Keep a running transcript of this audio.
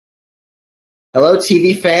Hello,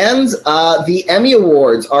 TV fans. The Emmy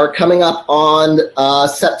Awards are coming up on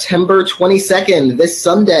September 22nd, this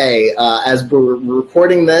Sunday. As we're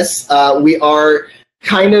recording this, we are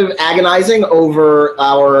kind of agonizing over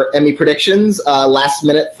our Emmy predictions,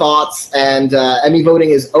 last-minute thoughts, and Emmy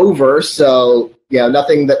voting is over, so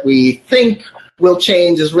nothing that we think will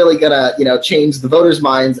change is really going to change the voters'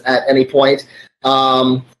 minds at any point.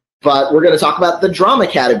 But we're going to talk about the drama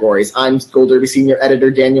categories. I'm Gold Derby Senior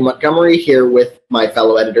Editor Daniel Montgomery, here with my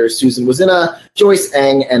fellow editors Susan Wloszczyna, Joyce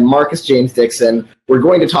Eng, and Marcus James Dixon. We're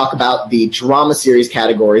going to talk about the drama series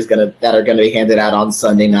categories that are going to be handed out on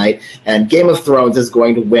Sunday night, and Game of Thrones is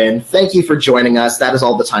going to win. Thank you for joining us. That is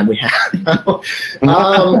all the time we have.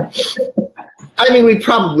 I mean, we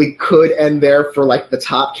probably could end there for like the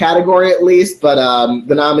top category at least, but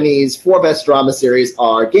the nominees for Best Drama Series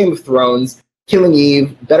are Game of Thrones, Killing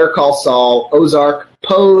Eve, Better Call Saul, Ozark,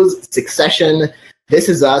 Pose, Succession, This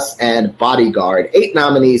Is Us, and Bodyguard. 8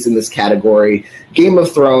 nominees in this category. Game of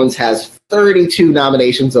Thrones has 32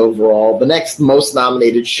 nominations overall. The next most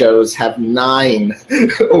nominated shows have 9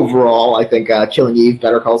 overall. I think Killing Eve,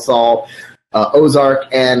 Better Call Saul, Ozark,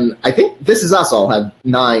 and I think This Is Us all have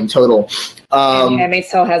 9 total. Handmaid's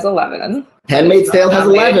Tale has 11. Handmaid's Tale has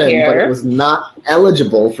 11, but it was not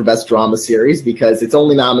eligible for Best Drama Series because it's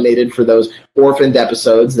only nominated for those orphaned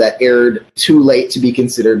episodes that aired too late to be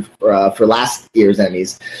considered for last year's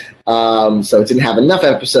Emmys. So it didn't have enough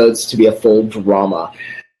episodes to be a full drama.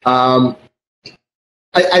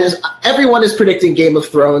 Everyone is predicting Game of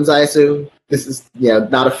Thrones, I assume. This is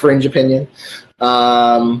not a fringe opinion.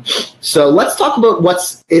 So let's talk about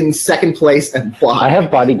what's in second place and why. I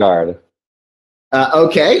have Bodyguard.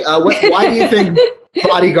 Okay. Why do you think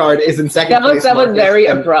Bodyguard is in second place? That was very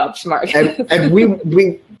abrupt, Mark. And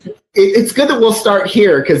it's good that we'll start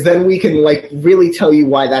here because then we can really tell you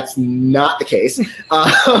why that's not the case.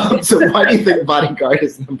 So why do you think Bodyguard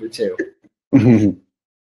is number 2?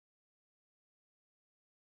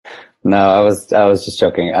 No, I was just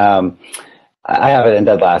joking. I have it in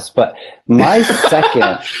dead last, but my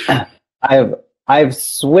second, I've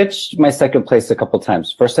switched my second place a couple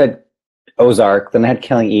times. First I had Ozark, then I had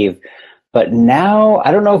Killing Eve, but now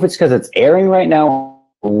I don't know if it's because it's airing right now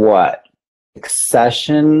or what.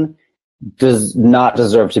 Succession does not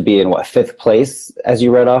deserve to be in 5th place, as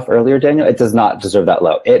you read off earlier, Daniel. It does not deserve that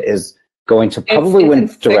low. It is going to probably win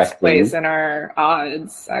it's directly. 6th place in our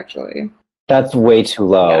odds, actually. That's way too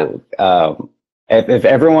low. Yeah. If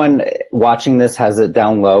everyone watching this has it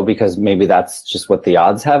down low because maybe that's just what the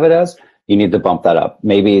odds have it as, you need to bump that up.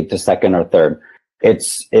 Maybe to 2nd or 3rd.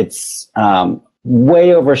 It's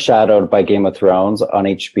way overshadowed by Game of Thrones on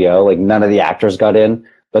HBO. None of the actors got in,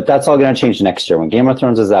 but that's all going to change next year. When Game of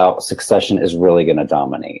Thrones is out, Succession is really going to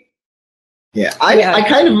dominate. Yeah, I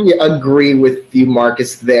kind of agree with you,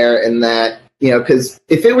 Marcus, there in that, because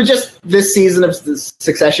if it were just this season of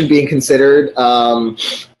Succession being considered,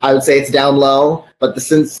 I would say it's down low. But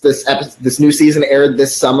since this new season aired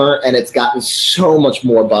this summer and it's gotten so much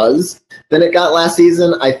more buzz than it got last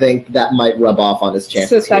season, I think that might rub off on his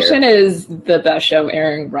chances. Succession is the best show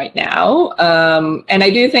airing right now, and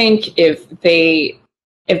I do think if the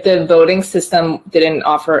voting system didn't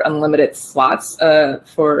offer unlimited slots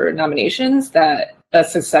for nominations, that a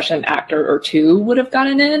Succession actor or 2 would have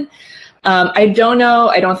gotten in. I don't know.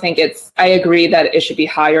 I agree that it should be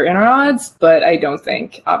higher in our odds, but I don't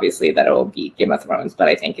think, obviously, that it will beat Game of Thrones, but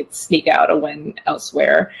I think it's sneak out a win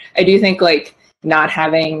elsewhere. I do think, not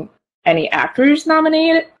having any actors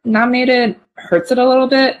nominated hurts it a little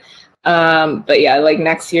bit. But yeah,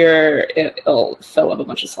 next year, it'll fill up a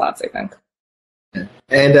bunch of slots, I think.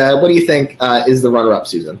 And what do you think is the runner-up,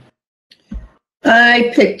 Susan?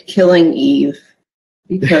 I picked Killing Eve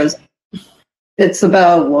because it's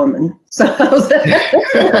about a woman. So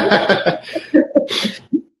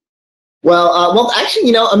well,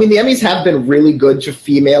 actually, the Emmys have been really good to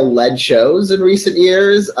female-led shows in recent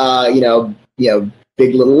years.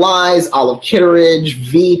 Big Little Lies, Olive Kitteridge,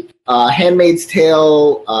 Veep, Handmaid's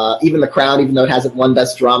Tale, even The Crown, even though it hasn't won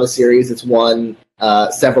Best Drama Series, it's won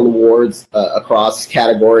several awards across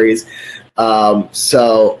categories.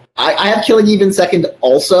 So I have Killing Eve in second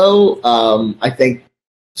also. I think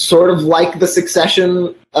sort of like the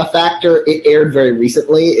Succession factor, it aired very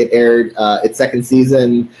recently. It aired its 2nd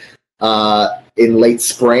season in late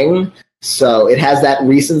spring. So it has that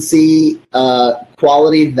recency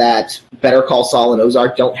quality that Better Call Saul and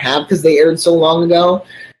Ozark don't have because they aired so long ago.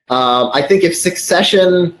 I think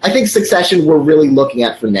Succession we're really looking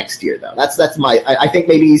at for next year, though. I think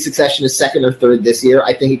maybe Succession is 2nd or 3rd this year.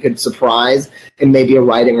 I think it could surprise in maybe a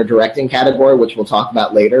writing or directing category, which we'll talk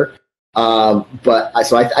about later. But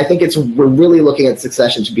I think we're really looking at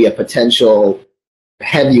Succession to be a potential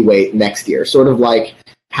heavyweight next year, sort of like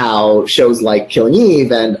how shows like Killing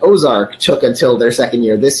Eve and Ozark took until their second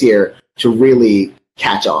year this year to really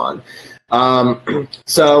catch on.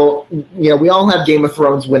 So, we all have Game of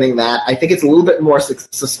Thrones winning that. I think it's a little bit more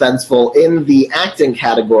suspenseful in the acting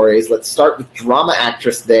categories. Let's start with drama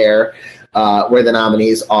actress there, where the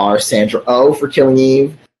nominees are Sandra Oh for Killing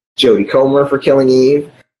Eve, Jodie Comer for Killing Eve,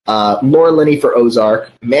 Laura Linney for Ozark,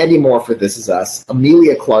 Mandy Moore for This Is Us,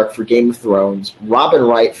 Emilia Clarke for Game of Thrones, Robin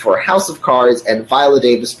Wright for House of Cards, and Viola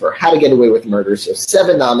Davis for How to Get Away with Murder. So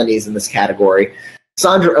 7 nominees in this category.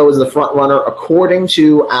 Sandra Oh is the front runner according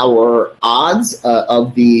to our odds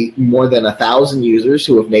of the more than 1,000 users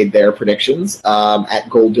who have made their predictions at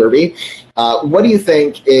Gold Derby. What do you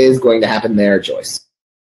think is going to happen there, Joyce?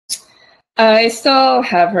 I still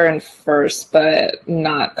have her in first, but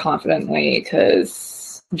not confidently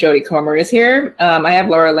because Jodie Comer is here. I have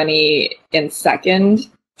Laura Linney in second.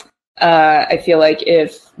 I feel like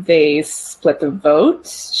if they split the vote,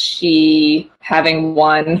 she having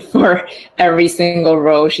won for every single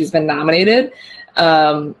row she's been nominated,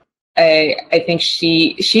 I think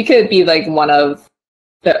she could be like one of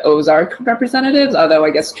the Ozark representatives, although I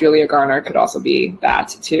guess Julia Garner could also be that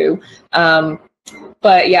too.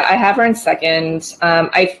 But yeah, I have her in second.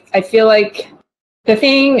 I feel like the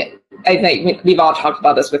thing, I think we've all talked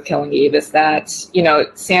about this with Killing Eve, is that,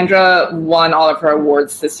 Sandra won all of her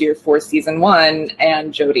awards this year for season 1,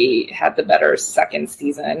 and Jodie had the better second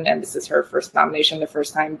season, and this is her first nomination, the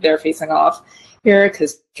first time they're facing off here,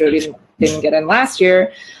 because Jodie didn't get in last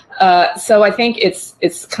year. So I think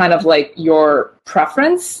it's kind of like your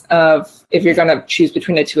preference of if you're going to choose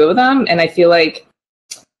between the two of them, and I feel like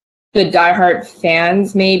the diehard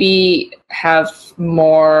fans maybe have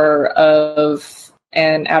more of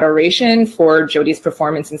an adoration for Jodie's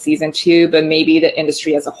performance in season 2, but maybe the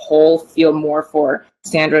industry as a whole feel more for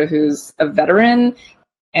Sandra, who's a veteran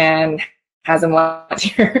and hasn't won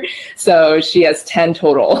here. So she has 10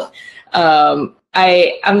 total. I'm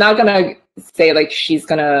not gonna say like she's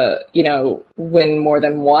gonna, win more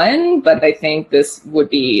than one, but I think this would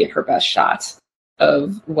be her best shot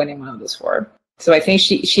of winning one of those 4. So I think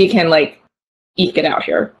she can like eke it out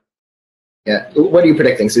here. Yeah. What are you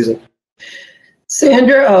predicting, Susan?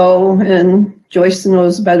 Sandra Oh, and Joyce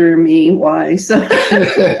knows better than me why. So,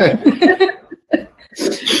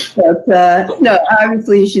 but no,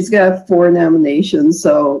 obviously she's got 4 nominations,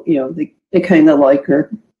 so they kind of like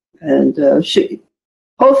her, and she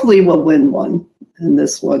hopefully will win one. And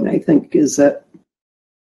this one, I think, is it.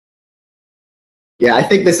 Yeah, I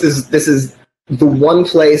think this is the one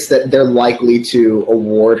place that they're likely to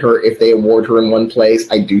award her. If they award her in one place,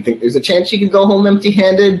 I do think there's a chance she could go home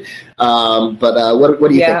empty-handed. But what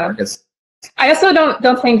do you think, Marcus? I also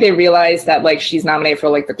don't think they realize that like she's nominated for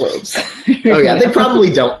like the Globes. Oh yeah, they probably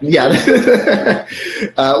don't. Yeah.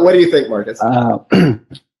 What do you think, Marcus?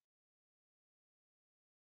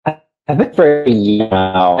 I think for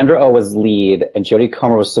Sandra Oh was lead and Jodie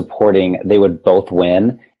Comer was supporting, they would both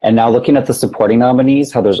win. And now looking at the supporting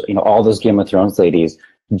nominees, how there's all those Game of Thrones ladies,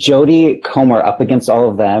 Jodie Comer up against all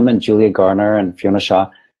of them and Julia Garner and Fiona Shaw,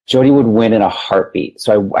 Jodie would win in a heartbeat.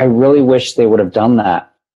 So I really wish they would have done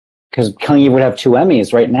that, because Killing Eve would have 2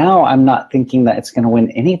 Emmys. Right now, I'm not thinking that it's going to win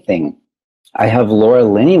anything. I have Laura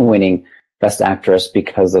Linney winning Best Actress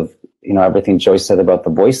because of everything Joyce said about the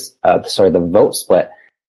vote split.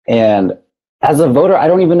 And as a voter, I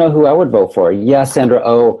don't even know who I would vote for. Yeah, Sandra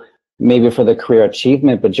Oh, maybe for the career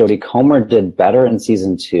achievement, but Jodie Comer did better in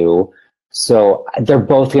season 2. So they're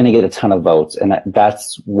both going to get a ton of votes, and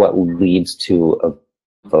that's what leads to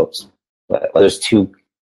votes. There's 2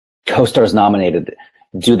 co-stars nominated.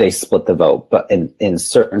 Do they split the vote? But in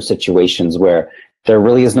certain situations where there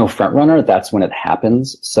really is no front runner, that's when it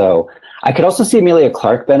happens. So I could also see Emilia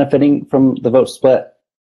Clarke benefiting from the vote split.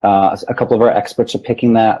 A couple of our experts are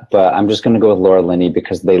picking that, but I'm just going to go with Laura Linney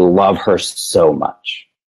because they love her so much.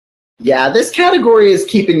 Yeah, this category is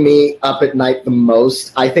keeping me up at night the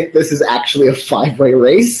most. I think this is actually a 5-way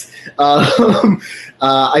race.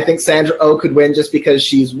 I think Sandra Oh could win just because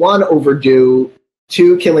she's 1, overdue.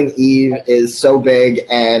 2, Killing Eve is so big,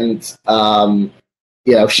 and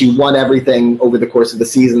she won everything over the course of the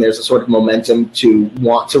season. There's a sort of momentum to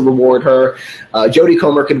want to reward her. Jodie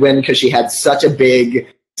Comer could win because she had such a big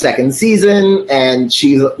second season, and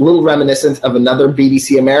she's a little reminiscent of another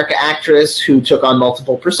BBC America actress who took on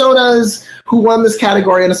multiple personas, who won this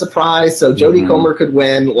category in a surprise. So Jodie Comer could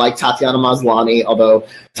win, like Tatiana Maslany, although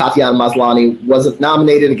Tatiana Maslany wasn't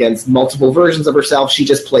nominated against multiple versions of herself. She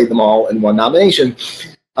just played them all in one nomination.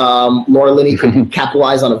 Laura Linney could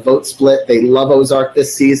capitalize on a vote split. They love Ozark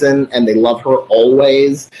this season, and they love her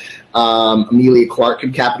always. Emilia Clarke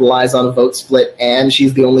could capitalize on a vote split, and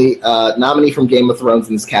she's the only nominee from Game of Thrones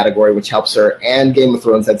in this category, which helps her. And Game of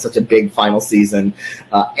Thrones had such a big final season.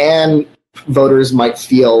 And voters might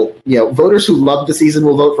feel, voters who loved the season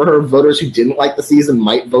will vote for her. Voters who didn't like the season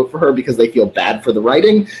might vote for her because they feel bad for the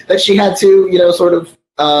writing that she had to, sort of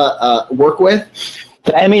work with.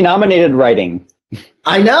 The Emmy-nominated writing.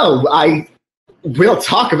 I know. We'll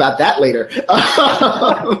talk about that later.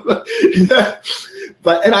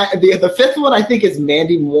 The fifth one I think is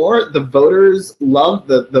Mandy Moore. The voters love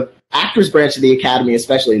the actors branch of the Academy,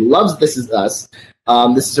 especially loves This Is Us.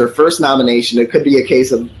 This is her first nomination. It could be a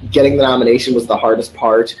case of getting the nomination was the hardest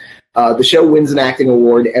part. The show wins an acting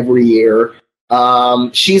award every year.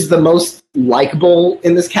 She's the most likable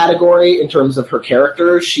in this category in terms of her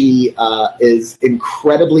character. She is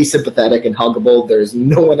incredibly sympathetic and huggable. There's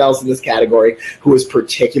no one else in this category who is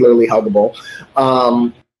particularly huggable,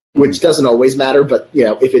 which doesn't always matter. But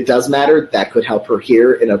if it does matter, that could help her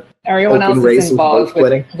here in a everyone else is involved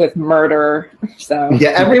with murder. So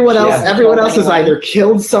yeah, everyone else has either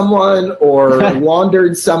killed someone or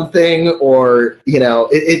laundered something, or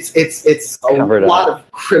it's a lot of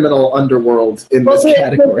criminal underworld in this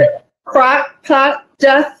category. Crock pot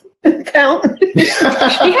death count? She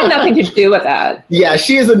had nothing to do with that. Yeah,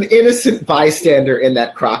 she is an innocent bystander in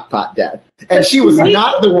that crock pot death. And she was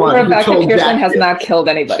not the one who told Pearson Jack. Has not killed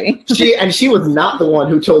anybody. She was not the one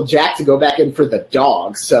who told Jack to go back in for the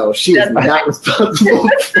dog. So she is not responsible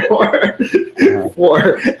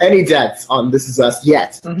for any deaths on This Is Us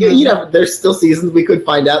yet. Mm-hmm. There's still seasons we could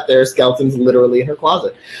find out there are skeletons literally in her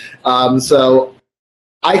closet. So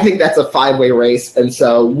I think that's a five-way race, and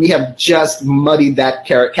so we have just muddied that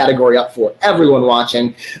category up for everyone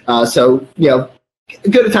watching.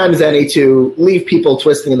 Good a time as any to leave people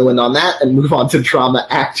twisting in the wind on that and move on to drama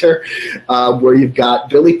actor, where you've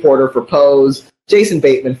got Billy Porter for Pose, Jason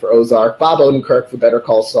Bateman for Ozark, Bob Odenkirk for Better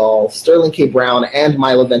Call Saul, Sterling K. Brown and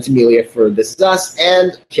Milo Ventimiglia for This Is Us,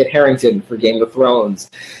 and Kit Harington for Game of Thrones.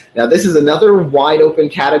 Now, this is another wide-open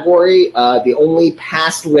category. The only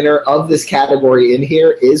past winner of this category in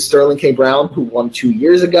here is Sterling K. Brown, who won 2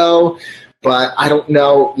 years ago. But I don't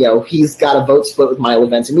know, he's got a vote split with Milo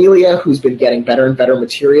Ventimiglia, who's been getting better and better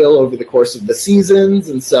material over the course of the seasons,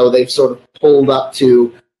 and so they've sort of pulled up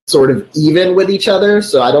to sort of even with each other.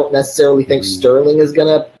 So I don't necessarily think Sterling is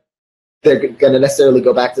they're gonna necessarily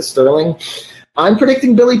go back to Sterling. I'm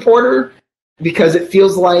predicting Billy Porter because it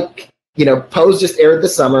feels like, Pose just aired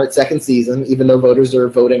this summer, its second season, even though voters are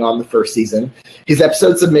voting on the first season. His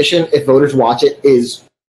episode submission, if voters watch it, is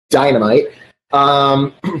dynamite.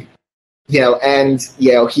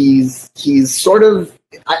 He's sort of,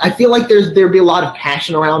 I feel like there'd be a lot of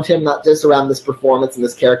passion around him, not just around this performance and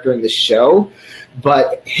this character in this show,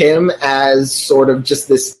 but him as sort of just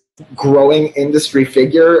this growing industry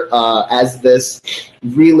figure, as this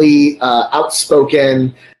really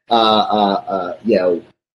outspoken,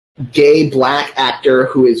 gay black actor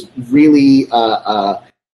who is really,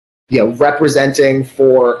 representing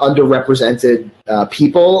for underrepresented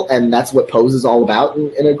people, and that's what Pose is all about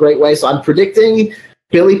in a great way. So I'm predicting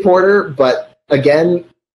Billy Porter, but again,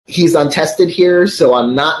 he's untested here, so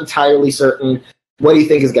I'm not entirely certain. What do you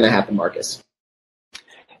think is going to happen, Marcus?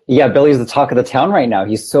 Yeah, Billy's the talk of the town right now.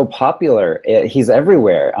 He's so popular. He's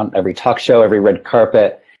everywhere, on every talk show, every red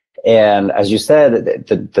carpet. And as you said,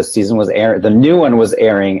 the season was airing. The new one was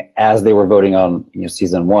airing as they were voting on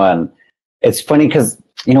season one. It's funny because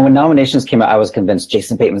when nominations came out, I was convinced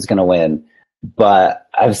Jason Bateman's going to win, but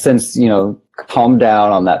I've since calmed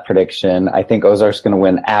down on that prediction. I think Ozark's going to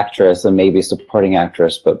win actress and maybe supporting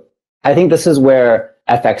actress, but I think this is where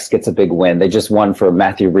FX gets a big win. They just won for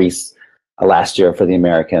Matthew Rhys last year for the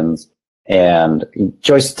Americans. And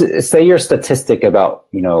Joyce, say your statistic about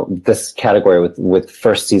this category with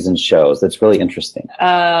first season shows. That's really interesting.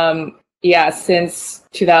 Yeah, since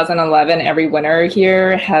 2011, every winner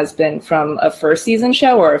here has been from a first season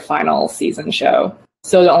show or a final season show.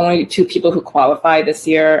 So the only two people who qualify this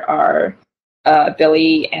year are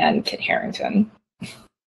Billy and Kit Harington.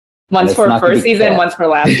 One's for first season, Kit. One's for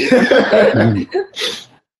last season.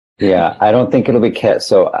 Yeah, I don't think it'll be Kit.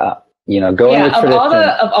 So, going with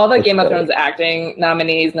of all the Game of Thrones acting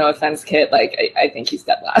nominees, no offense, Kit, I think he's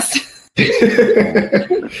dead last.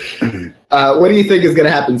 What do you think is going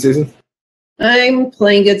to happen, Susan? I'm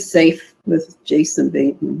playing it safe with Jason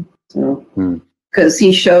Bateman, because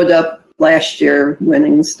he showed up last year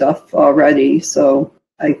winning stuff already, so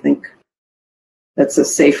I think that's a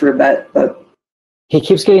safer bet. But he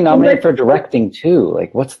keeps getting nominated for directing too.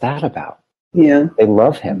 What's that about? Yeah, they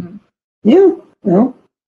love him. Yeah, well,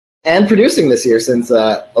 and producing this year, since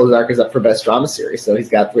Ozark is up for Best Drama Series. So he's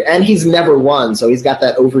got 3, and he's never won, so he's got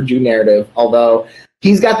that overdue narrative. Although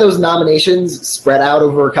he's got those nominations spread out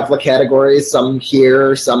over a couple of categories, some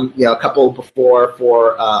here, some a couple before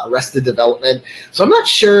for Arrested Development. So I'm not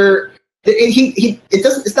sure.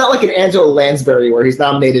 It's not like an Angela Lansbury where he's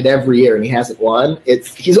nominated every year and he hasn't won.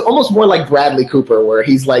 He's almost more like Bradley Cooper, where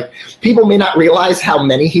he's like, people may not realize how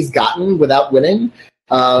many he's gotten without winning.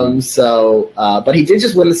 But he did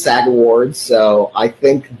just win the SAG Awards, so I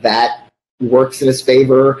think that works in his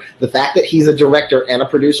favor. The fact that he's a director and a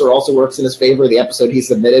producer also works in his favor. The episode he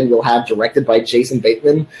submitted will have directed by Jason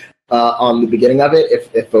Bateman on the beginning of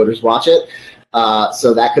it, if voters watch it.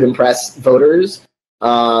 So that could impress voters.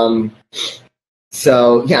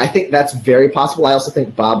 So yeah, I think that's very possible. I also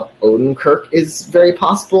think Bob Odenkirk is very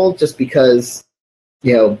possible, just because,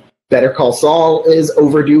 Better Call Saul is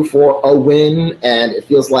overdue for a win, and it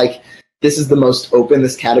feels like this is the most open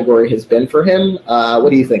this category has been for him. What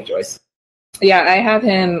do you think, Joyce? Yeah, I have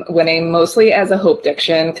him winning mostly as a hope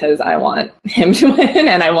diction because I want him to win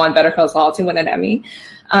and I want Better Call Saul to win an Emmy.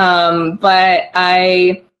 But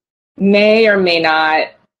I may or may not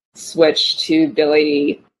switch to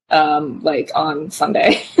Billy on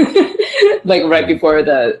Sunday, right before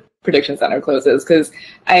the prediction center closes, because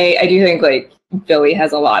I do think Billy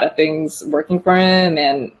has a lot of things working for him,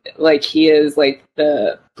 and he is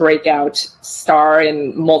the breakout star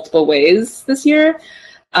in multiple ways this year.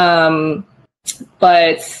 But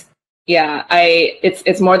yeah,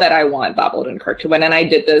 it's more that I want Bob Odenkirk to win, and I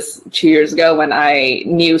did this 2 years ago when I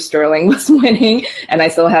knew Sterling was winning, and I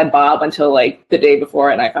still had Bob until the day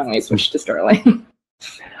before, and I finally switched to Sterling.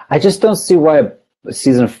 I just don't see why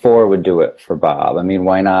season 4 would do it for Bob. I mean,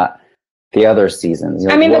 why not the other seasons? The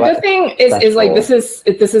good thing is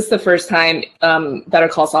this is the first time Better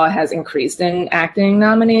Call Saul has increased in acting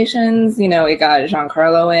nominations. It got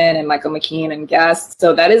Giancarlo in and Michael McKean and guests,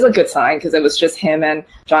 so that is a good sign, because it was just him and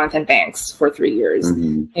Jonathan Banks for 3 years.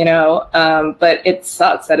 Mm-hmm. But it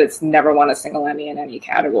sucks that it's never won a single Emmy in any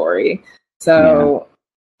category. So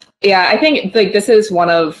yeah, I think this is one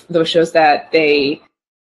of those shows that they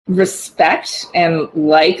respect and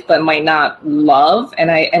but might not love,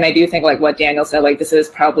 and I do think what Daniel said, this is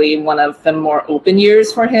probably one of the more open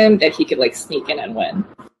years for him that he could sneak in and win.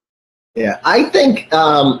 Yeah, I think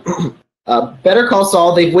Better Call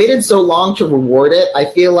Saul, they've waited so long to reward it. I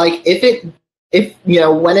feel like if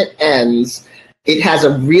when it ends, it has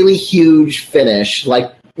a really huge finish,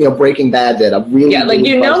 Breaking Bad did a really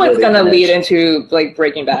it's gonna lead into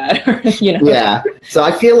Breaking Bad. Yeah, so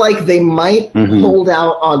I feel like they might hold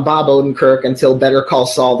out on Bob Odenkirk until Better Call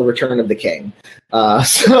Saul: The Return of the King.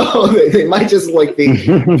 So they might just be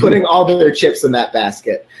putting all their chips in that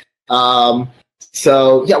basket.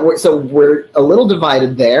 So we're a little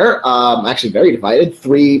divided there. Actually, very divided.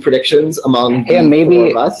 3 predictions among the 4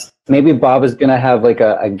 of us. Maybe Bob is going to have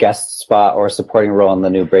a guest spot or a supporting role in the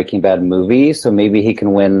new Breaking Bad movie, so maybe he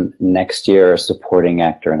can win next year supporting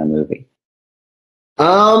actor in a movie.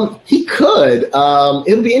 He could.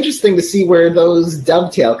 It'll be interesting to see where those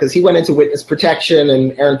dovetail, because he went into witness protection,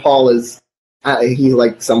 and Aaron Paul is he's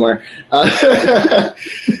somewhere.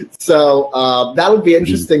 So that would be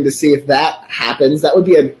interesting to see if that happens. That would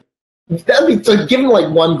be give him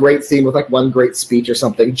one great scene with one great speech or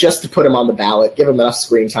something, just to put him on the ballot, give him enough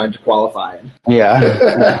screen time to qualify him.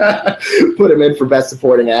 Yeah. Put him in for Best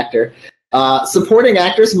Supporting Actor. Supporting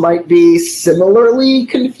actors might be similarly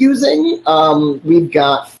confusing. We've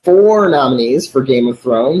got 4 nominees for Game of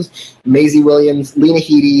Thrones: Maisie Williams, Lena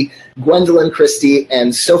Headey, Gwendolyn Christie,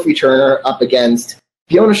 and Sophie Turner up against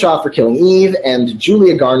Fiona Shaw for Killing Eve and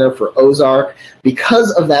Julia Garner for Ozark.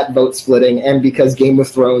 Because of that vote splitting, and because Game of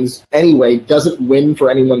Thrones anyway doesn't win for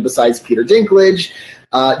anyone besides Peter Dinklage,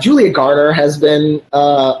 Julia Garner has been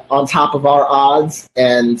on top of our odds,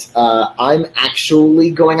 and I'm actually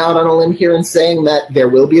going out on a limb here and saying that there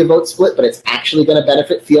will be a vote split, but it's actually going to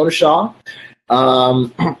benefit Fiona Shaw.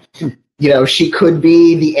 She could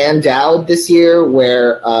be the Ann Dowd this year,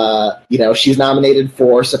 where she's nominated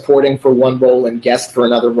for supporting for one role and guest for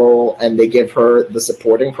another role, and they give her the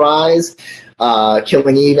supporting prize.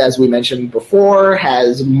 Killing Eve, as we mentioned before,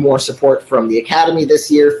 has more support from the Academy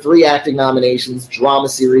this year. 3 acting nominations: drama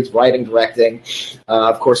series, writing, directing.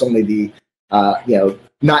 Of course, only the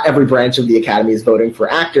not every branch of the Academy is voting for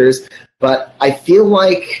actors, but I feel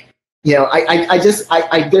like I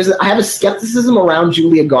have a skepticism around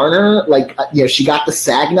Julia Garner. She got the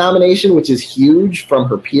SAG nomination, which is huge from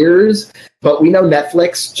her peers, but we know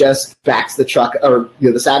Netflix just backs the truck, or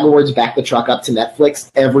the SAG Awards back the truck up to Netflix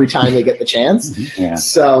every time they get the chance. Yeah.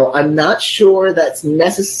 So I'm not sure that's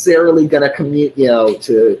necessarily going to commute,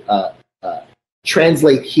 to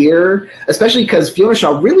translate here, especially because Fiona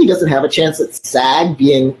Shaw really doesn't have a chance at SAG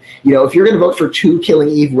being, if you're going to vote for 2 Killing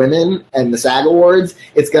Eve women and the SAG Awards,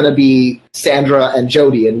 it's going to be Sandra and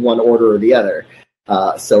Jodie in one order or the other.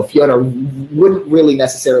 So Fiona wouldn't really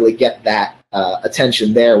necessarily get that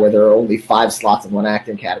attention there, where there are only 5 slots in one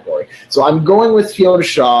acting category. So I'm going with Fiona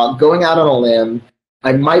Shaw, going out on a limb.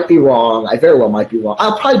 I might be wrong. I very well might be wrong.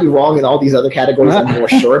 I'll probably be wrong in all these other categories I'm more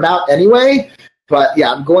sure about anyway. But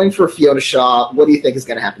yeah, I'm going for Fiona Shaw. What do you think is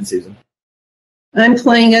going to happen, Susan? I'm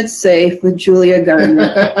playing it safe with Julia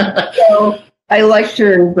Garner. So I liked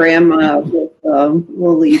her in Grandma with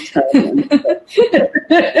Lolita.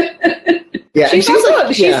 Yeah,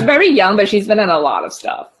 she's very young, but she's been in a lot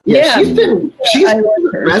lot Yeah, she's been. She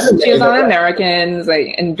was on Americans,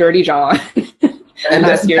 like in Dirty John. And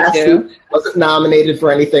last year too. Wasn't nominated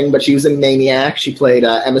for anything, but she was in Maniac. She played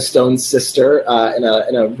Emma Stone's sister in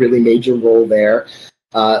a really major role there.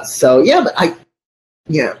 So yeah, but I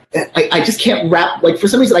just can't for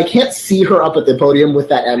some reason I can't see her up at the podium with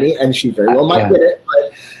that Emmy, and she very well might get it.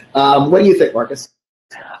 But what do you think, Marcus?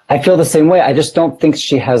 I feel the same way. I just don't think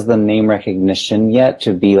she has the name recognition yet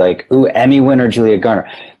to be like, ooh, Emmy winner Julia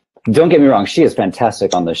Garner. Don't get me wrong, she is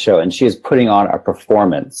fantastic on the show, and she is putting on a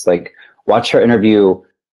performance. Like, watch her interview.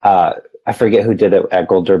 I forget who did it at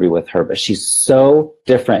Gold Derby with her, but she's so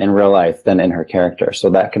different in real life than in her character. So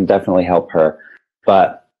that can definitely help her.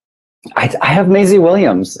 But I have Maisie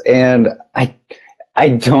Williams, and I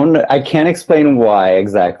can't explain why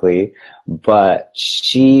exactly, but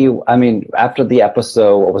after the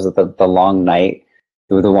episode, what was it? The Long Night,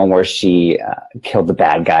 it was the one where she killed the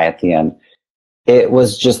bad guy at the end. It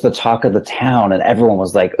was just the talk of the town, and everyone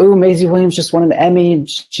was like, "Oh, Maisie Williams just won an Emmy.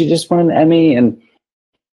 She just won an Emmy." And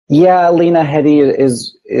yeah, Lena Headey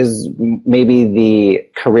is maybe the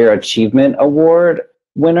Career Achievement Award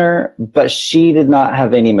winner, but she did not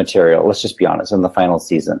have any material. Let's just be honest. In the final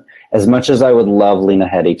season, as much as I would love Lena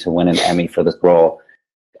Headey to win an Emmy for this role,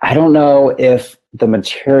 I don't know if the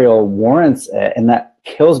material warrants it, and that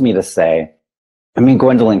kills me to say. I mean,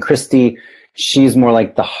 Gwendolyn Christie. She's more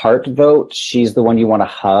like the heart vote. She's the one you want to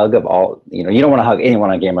hug of all, you don't want to hug anyone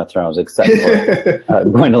on Game of Thrones except for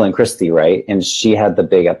Gwendolyn Christie, right? And she had the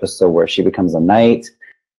big episode where she becomes a knight.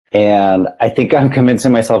 And I think I'm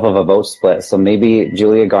convincing myself of a vote split. So maybe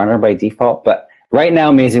Julia Garner by default. But right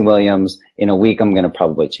now, Maisie Williams, in a week, I'm going to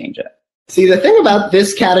probably change it. See, the thing about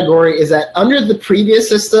this category is that under the previous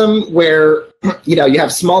system where, you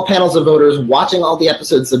have small panels of voters watching all the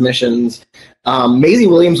episode submissions, Maisie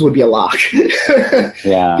Williams would be a lock.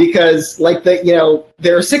 Yeah. Because,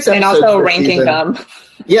 there are 6 episodes. And also ranking them.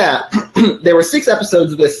 Yeah. There were 6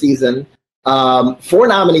 episodes this season. 4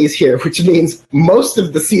 nominees here, which means most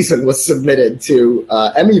of the season was submitted to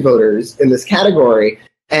Emmy voters in this category.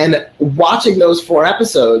 And watching those 4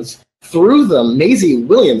 episodes, through them, Maisie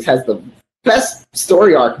Williams has the best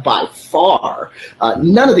story arc by far.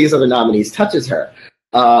 None of these other nominees touches her.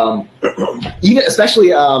 Especially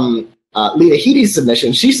Lena Headey's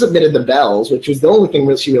submission. She submitted The Bells, which was the only thing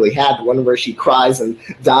that she really had, the one where she cries and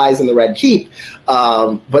dies in the Red Keep.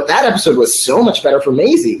 But that episode was so much better for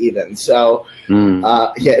Maisie even. So,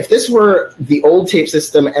 if this were the old tape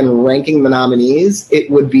system and ranking the nominees, it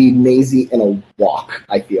would be Maisie in a walk,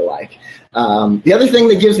 I feel like. The other thing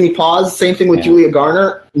that gives me pause, same thing with Julia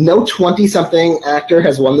Garner. No 20-something actor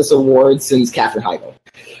has won this award since Katherine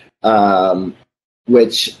Heigl.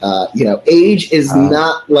 Which, age is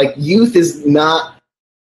not, youth is not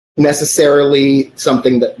necessarily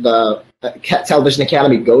something that the Television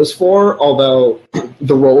Academy goes for, although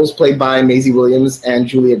the roles played by Maisie Williams and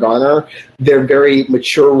Julia Garner, they're very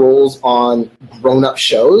mature roles on grown-up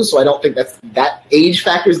shows, so I don't think that age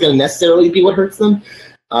factor is going to necessarily be what hurts them.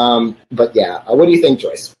 But yeah, what do you think,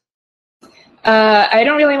 Joyce? I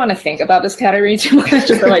don't really want to think about this category too much,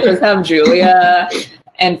 so I just have Julia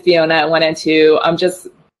and Fiona at 1 and 2. I'm just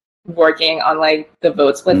working on the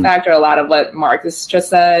vote split factor. A lot of what Marcus just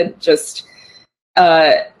said, just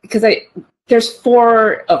because there's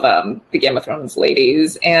 4 of them, the Game of Thrones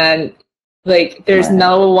ladies, and there's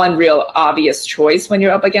no one real obvious choice when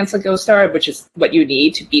you're up against a Ghost Star, which is what you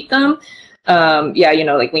need to beat them.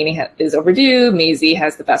 Lena is overdue. Maisie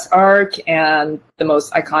has the best arc and the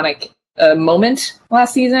most iconic moment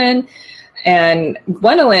last season. And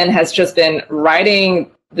Gwendolyn has just been writing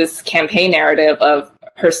this campaign narrative of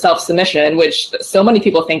her self-submission, which so many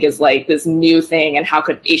people think is this new thing and how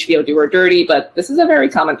could HBO do her dirty, but this is a very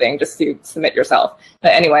common thing, just to submit yourself.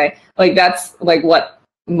 But anyway, that's what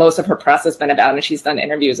most of her press has been about, and she's done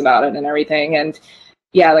interviews about it and everything. And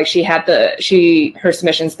yeah, she had her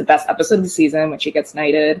submission's the best episode of the season when she gets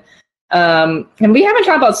knighted. And we haven't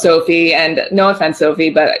talked about Sophie, and no offense, Sophie,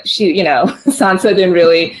 but she, Sansa didn't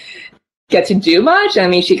really get to do much. I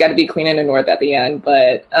mean, she got to be Queen in the North at the end,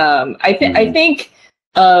 but I think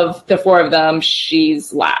of the four of them,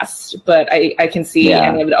 she's last. But I can see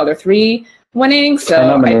any of the other three winning. So her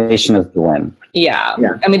nomination is the win. Yeah.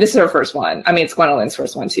 I mean, this is her first one. I mean, it's Gwendolyn's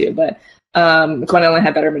first one too, but Gwendolyn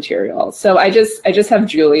had better material. So I just have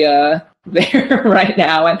Julia there right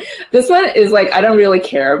now, and this one is like, I don't really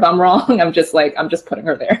care if I'm wrong. I'm just putting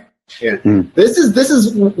her there. Yeah, this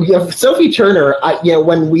is Sophie Turner.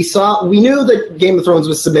 When we knew that Game of Thrones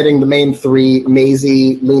was submitting the main three,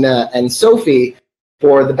 Maisie, Lena, and Sophie,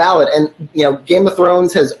 for the ballot, and Game of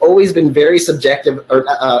Thrones has always been very subjective or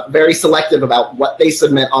very selective about what they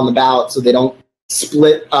submit on the ballot, so they don't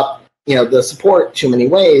split up the support too many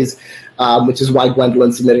ways. Which is why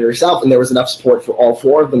Gwendolyn submitted herself, and there was enough support for all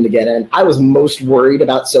four of them to get in. I was most worried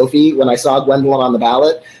about Sophie when I saw Gwendolyn on the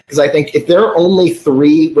ballot, because I think if there are only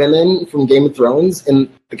three women from Game of Thrones in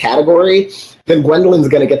the category, then Gwendolyn's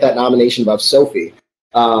going to get that nomination above Sophie.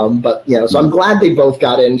 But so I'm glad they both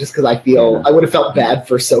got in, just because I feel I would have felt bad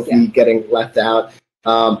for Sophie getting left out.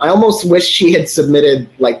 I almost wish she had submitted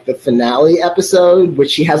like the finale episode, which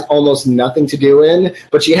she has almost nothing to do in,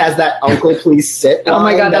 but she has that "Uncle, please sit." Oh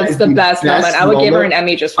my god, that's the best moment. I would give her an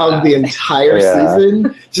Emmy just for of the entire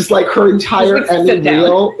season. Just like her entire Emmy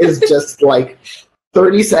reel is just like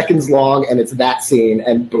 30 seconds long, and it's that scene,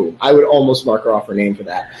 and boom, I would almost mark her off her name for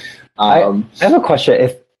that. I have a question.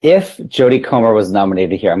 If Jodie Comer was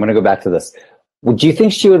nominated here, I'm going to go back to this. Do you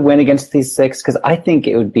think she would win against these six? Because I think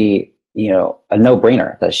it would be a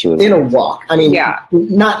no-brainer that she would in a walk. I mean,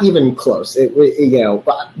 not even close. But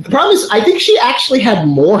the problem is, I think she actually had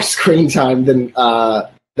more screen time than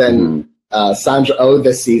Sandra Oh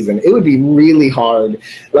this season. It would be really hard.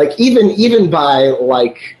 Like even by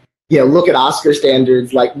look at Oscar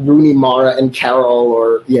standards, like Rooney Mara and Carol,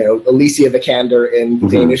 or Alicia Vikander in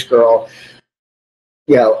Danish Girl.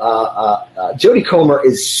 Jodie Comer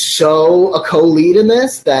is so a co-lead in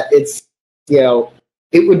this that it's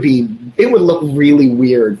it would look really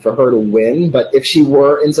weird for her to win, but if she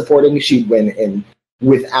were in supporting, she'd win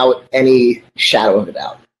without any shadow of a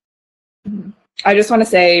doubt. I just want to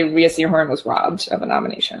say Rhea Seehorn was robbed of a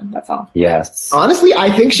nomination. That's all. Yes. Honestly,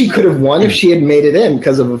 I think she could have won if she had made it in,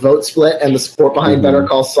 because of a vote split and the support behind Better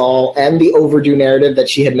Call Saul and the overdue narrative that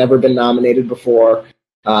she had never been nominated before.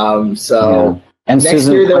 And next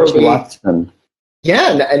Susan year there will be Wloszczyna.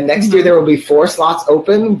 and next year there will be 4 slots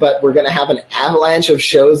open, but we're going to have an avalanche of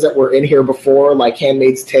shows that were in here before, like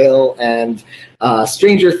Handmaid's Tale and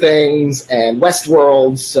Stranger Things and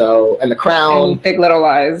Westworld, and The Crown, and Big Little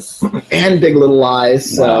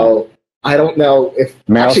Lies, So I don't know if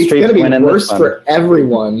actually it's going to be worse for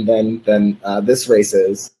everyone than this race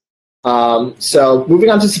is. So moving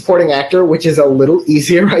on to supporting actor, which is a little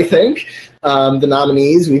easier, I think. The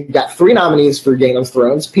nominees, we've got 3 nominees for Game of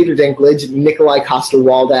Thrones: Peter Dinklage, Nikolai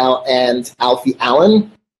Coster-Waldau, and Alfie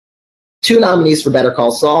Allen. 2 nominees for Better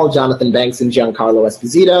Call Saul: Jonathan Banks and Giancarlo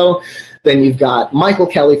Esposito. Then you've got Michael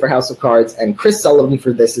Kelly for House of Cards and Chris Sullivan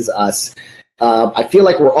for This Is Us. I feel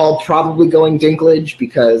like we're all probably going Dinklage,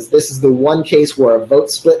 because this is the one case where a vote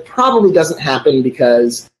split probably doesn't happen,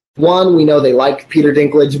 because one, we know they like Peter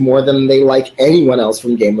Dinklage more than they like anyone else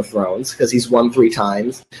from Game of Thrones, because he's won 3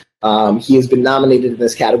 times. He has been nominated in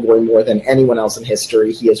this category more than anyone else in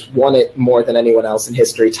history. He has won it more than anyone else in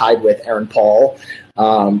history, tied with Aaron Paul.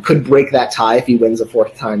 Could break that tie if he wins a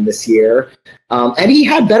 4th time this year. And he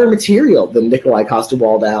had better material than Nikolai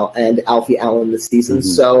Coster-Waldau and Alfie Allen this season.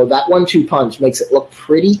 So that 1-2 punch makes it look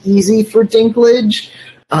pretty easy for Dinklage.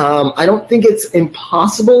 I don't think it's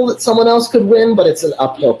impossible that someone else could win, but it's an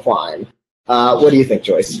uphill climb. What do you think,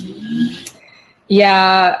 Joyce?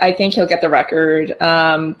 Yeah, I think he'll get the record.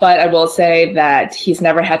 But I will say that he's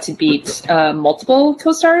never had to beat multiple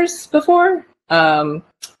co-stars before,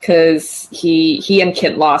 because he and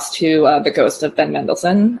Kit lost to the ghost of Ben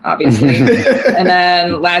Mendelsohn, obviously. And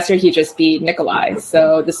then last year he just beat Nikolai.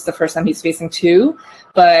 So this is the first time he's facing 2.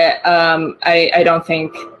 But I don't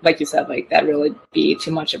think, like you said, that really be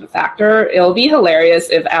too much of a factor. It'll be hilarious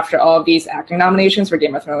if after all of these acting nominations for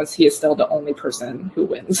Game of Thrones, he is still the only person who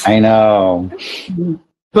wins. I know.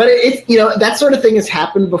 But it's that sort of thing has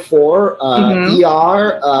happened before.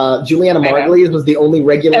 Juliana Margulies was the only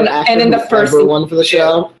regular actor and in the who first ever won for the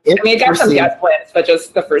show. It got some guest wins, but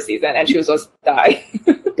just the first season, and she was supposed to die.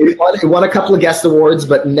 It won a couple of guest awards,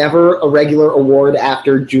 but never a regular award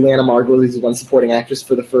after Juliana Margulies won supporting actress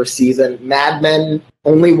for the first season. Mad Men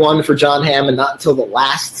only won for John Hamm, and not until the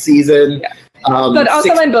last season. Yeah. But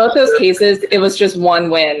also in both those cases, it was just one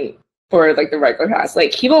win for like the regular cast.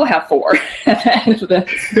 Like he will have 4 at the end of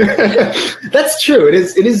this. That's true. It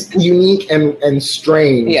is unique and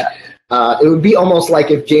strange. Yeah. It would be almost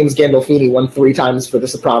like if James Gandolfini won 3 times for The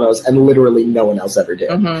Sopranos and literally no one else ever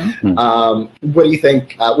did. Mm-hmm. What do you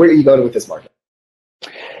think? Where are you going with this, Marcus?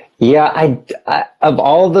 Yeah, I of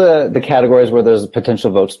all the categories where there's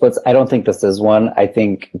potential vote splits, I don't think this is one. I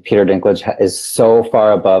think Peter Dinklage is so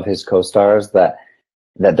far above his co-stars that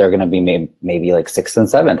they're going to be maybe like 6th and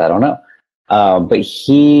 7th. I don't know. But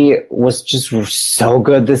he was just so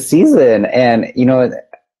good this season. And, you know,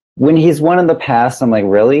 when he's won in the past, I'm like,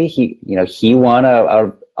 really? He won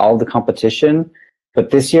all the competition.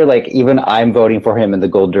 But this year, like, even I'm voting for him in the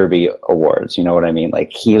Gold Derby Awards. You know what I mean?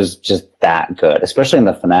 Like, he was just that good, especially in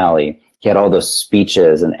the finale. He had all those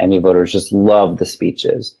speeches, and Emmy voters just loved the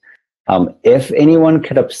speeches. If anyone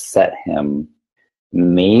could upset him,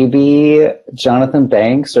 maybe Jonathan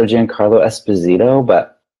Banks or Giancarlo Esposito,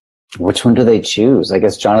 but which one do they choose? I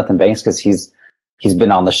guess Jonathan Banks, because he's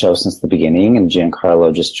been on the show since the beginning, and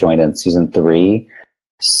Giancarlo just joined in season 3.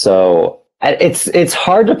 So it's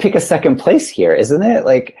hard to pick a second place here, isn't it?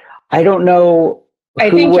 Like, I don't know. I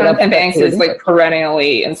think Jonathan Banks is like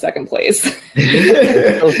perennially in second place.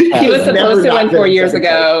 He was supposed to win 4 years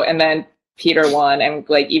ago, and then Peter won, and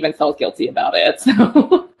like even felt guilty about it.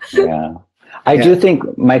 So yeah, I do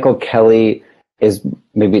think Michael Kelly is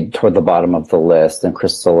maybe toward the bottom of the list, and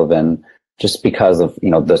Chris Sullivan, just because of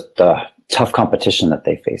the tough competition that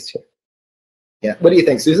they face here. Yeah, what do you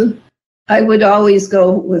think, Susan? I would always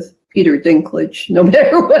go with Peter Dinklage, no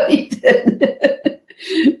matter what he did.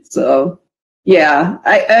 So, yeah,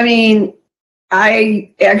 I mean,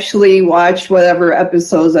 I actually watched whatever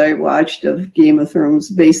episodes I watched of Game of Thrones,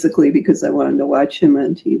 basically because I wanted to watch him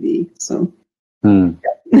on TV. So,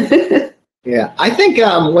 yeah, I think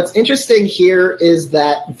what's interesting here is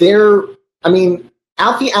that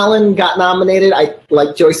Alfie Allen got nominated.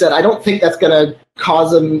 Like Joyce said, I don't think that's going to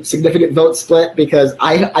cause a significant vote split because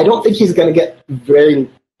I don't think he's going to get very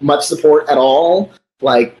much support at all.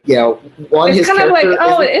 Like, it's kind of like,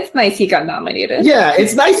 it's nice he got nominated. Yeah,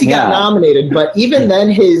 it's nice he got nominated, but even then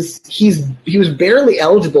he was barely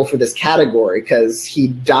eligible for this category because he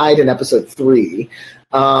died in episode 3.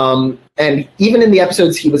 And even in the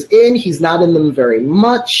episodes he was in, he's not in them very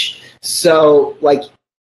much. So, like,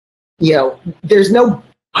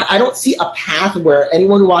 I don't see a path where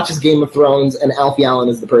anyone who watches Game of Thrones and Alfie Allen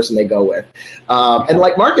is the person they go with. And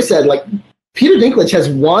like Marcus said, like, Peter Dinklage has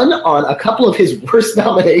won on a couple of his worst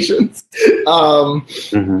nominations,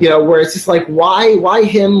 where it's just like, why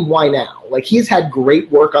him? Why now? Like, he's had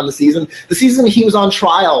great work on the season. The season he was on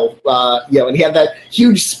trial, and he had that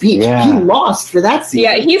huge speech. Yeah. He lost for that season.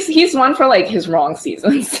 Yeah, he's won for like his wrong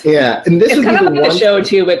seasons. Yeah, and this is kind of like the show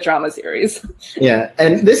too with drama series. Yeah,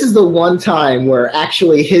 and this is the one time where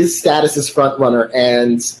actually his status as frontrunner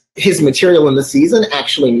and his material in the season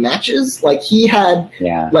actually matches. Like, he had,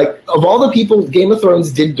 like, of all the people Game of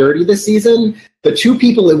Thrones did dirty this season, the 2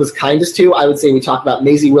 people it was kindest to, I would say we talked about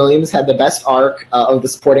Maisie Williams had the best arc of the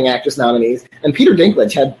supporting actress nominees, and Peter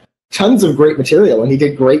Dinklage had tons of great material, and he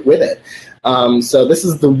did great with it. So this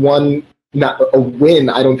is the one, not a win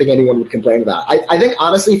I don't think anyone would complain about. I think,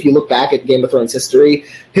 honestly, if you look back at Game of Thrones history,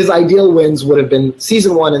 his ideal wins would have been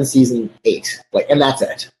season 1 and season 8. Like, and that's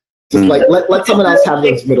it. Just like let someone else have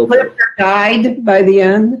those middle. Died by the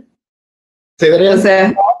end. Say that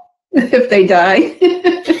again. If they die.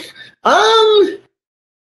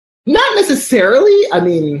 Not necessarily. I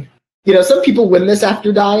mean, some people win this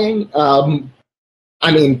after dying. Some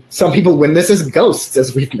people win this as ghosts,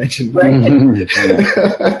 as we've mentioned. Right?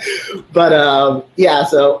 But yeah.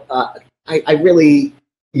 So I really.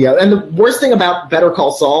 Yeah, and the worst thing about Better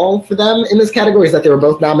Call Saul for them in this category is that they were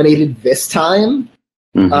both nominated this time.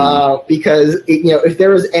 Because if there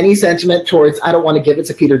was any sentiment towards I don't want to give it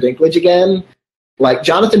to Peter Dinklage again, like,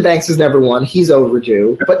 Jonathan Banks has never won, he's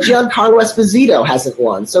overdue, but Giancarlo Esposito hasn't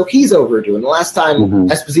won, so he's overdue. And the last time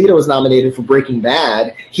Esposito was nominated for Breaking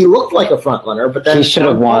Bad, he looked like a frontrunner, but then he should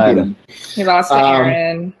have won. He lost to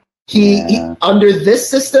Aaron. He under this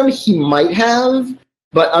system he might have,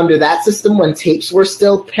 but under that system when tapes were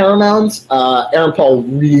still Paramount, Aaron Paul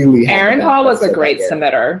really had Aaron Paul was a great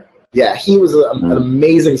submitter. Yeah, he was an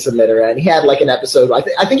amazing submitter, and he had like an episode.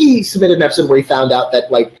 I think he submitted an episode where he found out that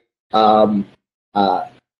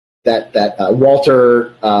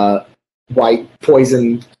Walter White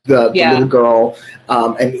poisoned the little girl,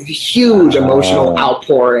 and huge emotional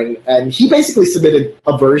outpouring. And he basically submitted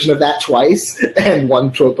a version of that twice and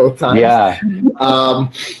won both times. Yeah.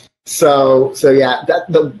 So yeah,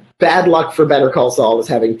 the bad luck for Better Call Saul is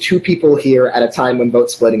having 2 people here at a time when vote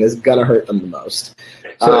splitting is gonna hurt them the most.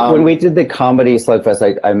 So when we did the comedy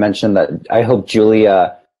Slugfest, I mentioned that I hope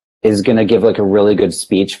Julia is going to give like a really good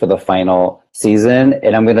speech for the final season.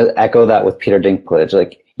 And I'm going to echo that with Peter Dinklage.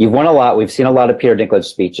 Like, you've won a lot. We've seen a lot of Peter Dinklage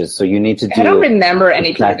speeches. So you need to do... I don't remember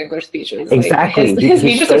any Peter Dinklage speeches. Exactly. Like, his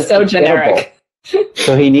speeches are so generic.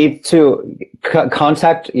 So he needs to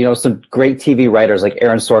contact, some great TV writers like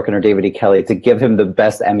Aaron Sorkin or David E. Kelley to give him the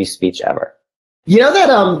best Emmy speech ever. You know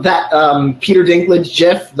that Peter Dinklage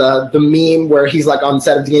GIF, the meme where he's like on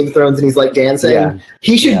set of Game of Thrones and he's like dancing? Yeah.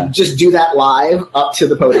 He should just do that live up to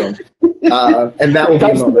the podium. And that will be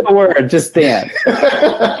a moment. The word, just dance.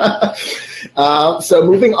 So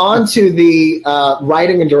moving on to the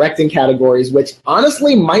writing and directing categories, which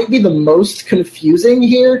honestly might be the most confusing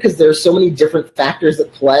here because there's so many different factors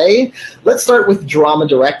at play. Let's start with drama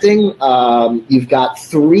directing. You've got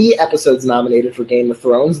 3 episodes nominated for Game of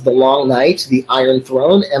Thrones: The Long Night, The Iron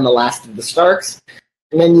Throne, and The Last of the Starks.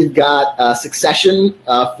 And then you've got Succession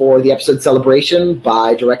for the episode Celebration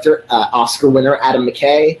by director Oscar winner Adam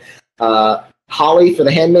McKay. Holly for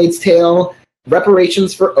The Handmaid's Tale,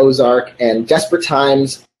 Reparations for Ozark, and Desperate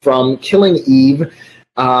Times from Killing Eve.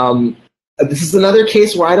 This is another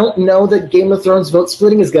case where I don't know that Game of Thrones vote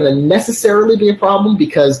splitting is going to necessarily be a problem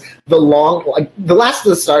because The Last of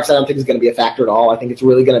the Starks I don't think is going to be a factor at all. I think it's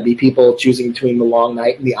really going to be people choosing between The Long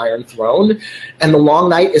Night and The Iron Throne. And The Long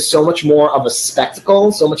Night is so much more of a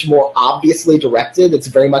spectacle, so much more obviously directed. It's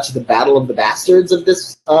very much the Battle of the Bastards of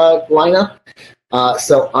this lineup.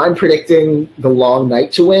 So I'm predicting The Long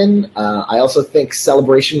Night to win. I also think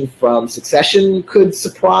Celebration from Succession could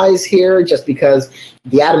surprise here just because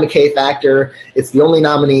the Adam McKay factor. It's the only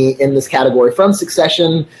nominee in this category from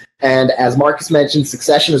Succession. And as Marcus mentioned,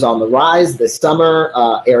 Succession is on the rise this summer,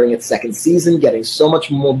 airing its 2nd season, getting so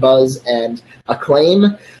much more buzz and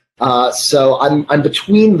acclaim. So I'm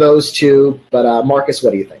between those two. But Marcus,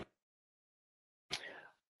 what do you think?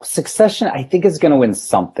 Succession, I think, is going to win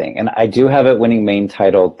something. And I do have it winning main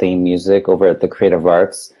title theme music over at the Creative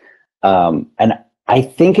Arts. And I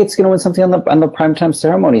think it's going to win something on the primetime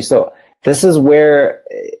ceremony. So this is where,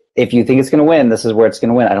 if you think it's going to win, this is where it's going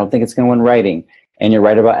to win. I don't think it's going to win writing. And you're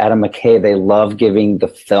right about Adam McKay. They love giving the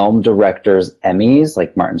film directors Emmys,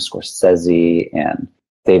 like Martin Scorsese and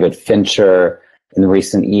David Fincher in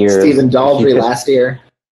recent years. Stephen Daldry last year.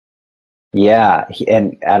 Yeah,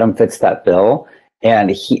 and Adam fits that bill.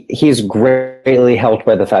 And he's greatly helped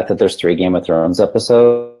by the fact that there's 3 Game of Thrones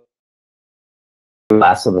episodes.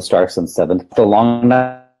 Last of the Starks and 7th. The Long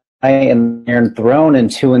Night and Iron Throne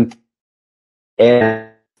and 2 and 3.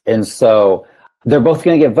 And so they're both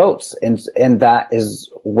going to get votes. And that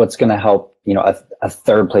is what's going to help, a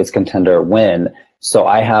 3rd place contender win. So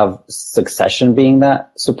I have Succession being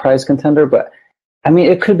that surprise contender. But I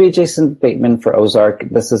mean, it could be Jason Bateman for Ozark.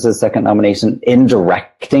 This is his 2nd nomination in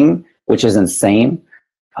directing, which is insane.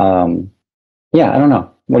 Yeah, I don't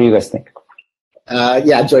know. What do you guys think?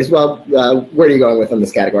 Yeah, Joyce, well, where are you going with in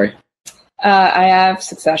this category? I have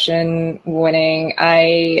Succession winning.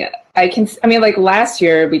 Like last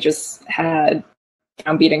year, we just had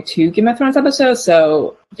beating 2 Game of Thrones episodes,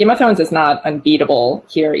 so Game of Thrones is not unbeatable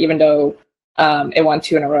here, even though it won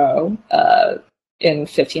 2 in a row in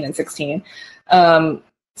 15 and 16.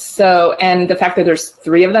 So, and the fact that there's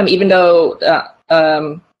 3 of them, even though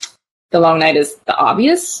The Long Night is the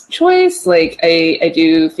obvious choice, like I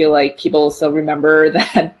do feel like people still remember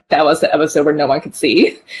that was the episode where no one could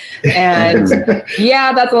see. And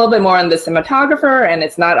yeah, that's a little bit more on the cinematographer, and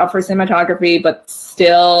it's not up for cinematography, but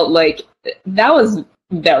still, like, that was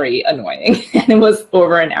very annoying. And it was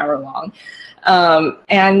over an hour long.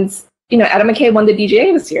 And, Adam McKay won the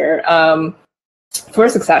DGA this year for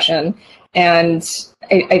Succession. And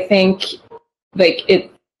I think,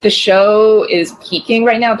 like, the show is peaking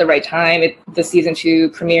right now at the right time. The season 2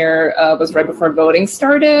 premiere was right before voting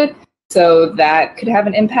started, so that could have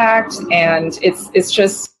an impact. And it's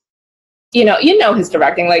just, his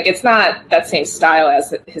directing. Like, it's not that same style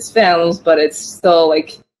as his films, but it's still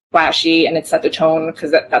like flashy, and it set the tone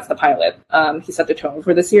because that's the pilot. He set the tone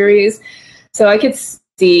for the series, so I could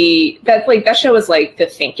see that. Like, that show is like the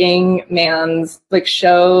thinking man's like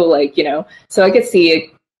show, like, So I could see it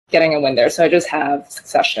getting a win there. So I just have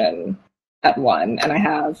Succession at 1, and I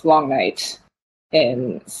have Long Night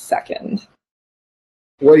in 2nd.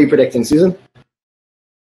 What are you predicting, Susan?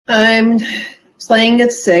 I'm playing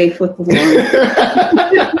it safe with the Long.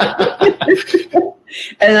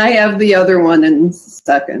 And I have the other one in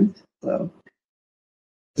 2nd. So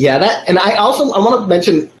yeah, and I want to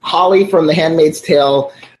mention Holly from The Handmaid's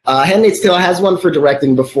Tale. Handmaid's Tale has won for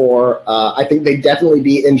directing before. I think they'd definitely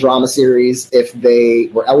be in drama series if they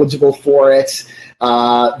were eligible for it.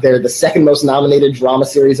 They're the second most nominated drama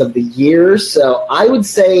series of the year. So I would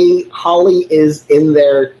say Holly is in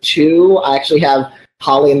there too. I actually have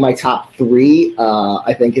Holly in my top 3.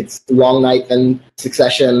 I think it's Long Night, then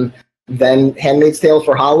Succession, then Handmaid's Tale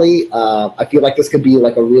for Holly. I feel like this could be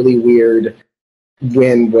like a really weird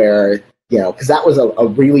win where, because that was a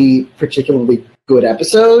really particularly good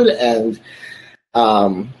episode. And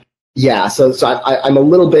so I'm a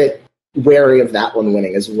little bit wary of that one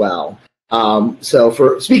winning as well.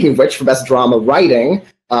 So speaking of which, for Best Drama Writing,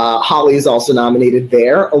 Holly is also nominated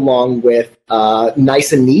there, along with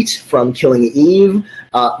Nice and Neat from Killing Eve,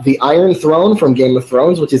 The Iron Throne from Game of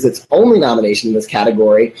Thrones, which is its only nomination in this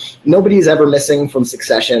category, Nobody's Ever Missing from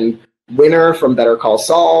Succession, Winner from Better Call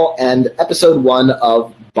Saul, and Episode 1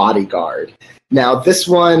 of Bodyguard. Now, this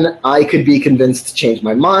one, I could be convinced to change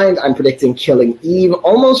my mind. I'm predicting Killing Eve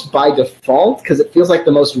almost by default, because it feels like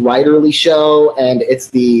the most writerly show, and it's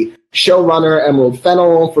the showrunner, Emerald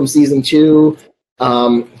Fennell, from Season 2,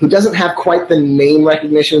 who doesn't have quite the name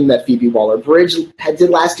recognition that Phoebe Waller-Bridge did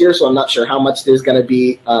last year, so I'm not sure how much there's going to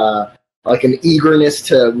be like an eagerness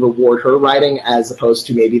to reward her writing, as opposed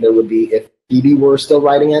to maybe there would be if Phoebe were still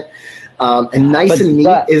writing it. And Nice and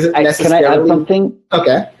Neat isn't necessarily... Can I add something?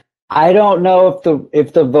 Okay. I don't know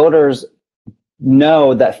if the voters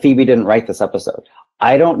know that Phoebe didn't write this episode.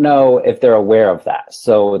 I don't know if they're aware of that.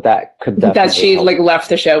 So that could definitely that she help. left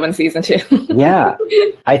the show in Season 2. Yeah.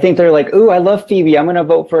 I think they're like, ooh, I love Phoebe. I'm going to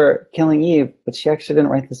vote for Killing Eve. But she actually didn't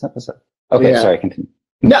write this episode. Okay, sorry, continue.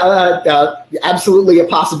 No, absolutely a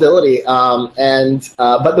possibility.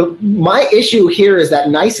 But my issue here is that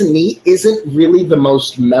Nice and Neat isn't really the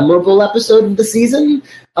most memorable episode of the season,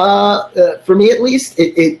 for me at least.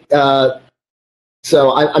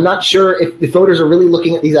 So I'm not sure if the voters are really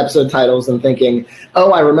looking at these episode titles and thinking,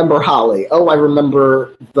 oh, I remember Holly. Oh, I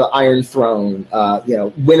remember the Iron Throne,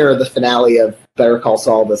 winner of the finale of Better Call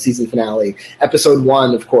Saul, the season finale. Episode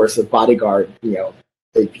 1, of course, of Bodyguard,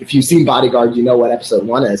 if you've seen Bodyguard, you know what episode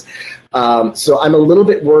 1 is. So I'm a little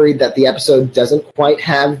bit worried that the episode doesn't quite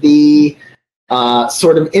have the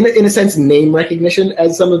sort of, in a sense, name recognition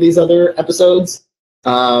as some of these other episodes,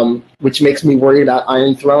 which makes me worried about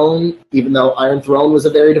Iron Throne, even though Iron Throne was a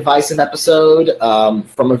very divisive episode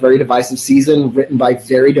from a very divisive season written by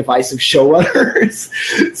very divisive showrunners.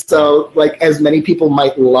 So, as many people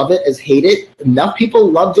might love it as hate it, enough people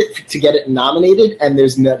loved it to get it nominated, and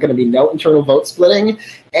there's going to be no internal vote splitting.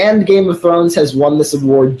 And Game of Thrones has won this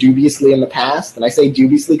award dubiously in the past, and I say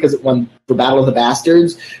dubiously because it won the Battle of the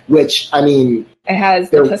Bastards, which, it has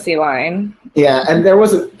the pussy line. Yeah, and there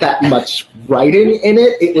wasn't that much writing in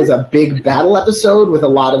it. It was a big battle episode with a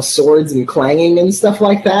lot of swords and clanging and stuff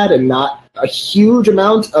like that, and not a huge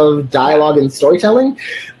amount of dialogue and storytelling.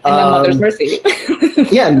 And then Mother's Mercy.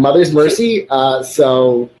 Yeah, and Mother's Mercy.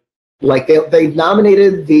 They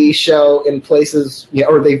nominated the show in places,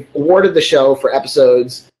 or they awarded the show for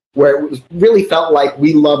episodes where it really felt like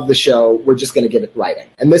we love the show, we're just going to give it writing.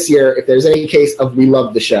 And this year, if there's any case of we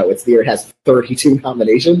love the show, it's the year it has 32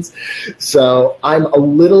 nominations. So I'm a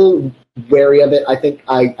little wary of it. I think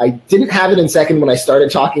I didn't have it in second when I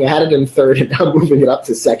started talking. I had it in third, and I'm moving it up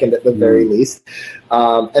to second at the very least.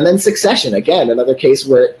 And then Succession, again, another case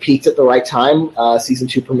where it peaked at the right time. Season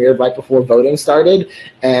 2 premiered right before voting started.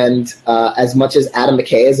 And as much as Adam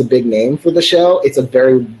McKay is a big name for the show, it's a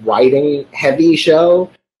very writing-heavy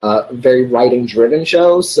show. Very writing-driven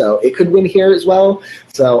show, so it could win here as well.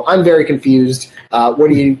 So I'm very confused. Where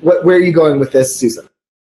are you going with this, Susan?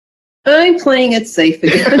 I'm playing it safe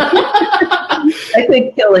again. I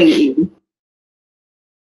think Killing Eve.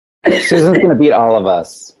 Susan's going to beat all of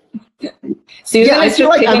us. Susan is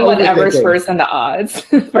just picking whatever's first in the odds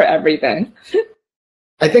for everything.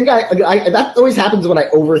 I think that always happens when I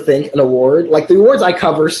overthink an award. Like the awards I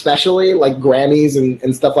cover, especially like Grammys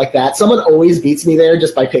and stuff like that, someone always beats me there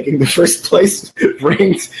just by picking the first place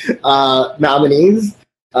ranked nominees.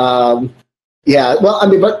 We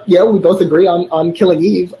both agree on Killing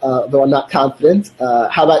Eve, though I'm not confident.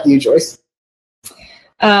 How about you, Joyce?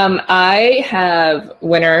 I have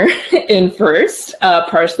Winner in first,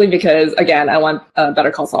 partially because, again, I want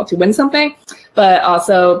Better Call Saul to win something, but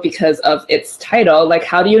also because of its title. Like,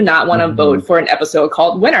 how do you not want to vote for an episode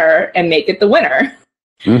called Winner and make it the winner?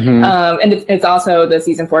 And it's also the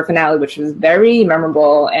season 4 finale, which was very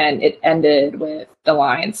memorable, and it ended with the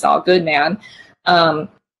line, "Saul Goodman." And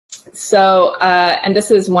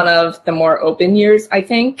this is one of the more open years, I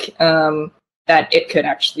think, that it could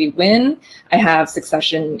actually win. I have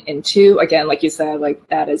Succession in 2. Again, like you said,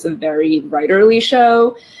 that is a very writerly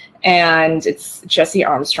show. and it's Jesse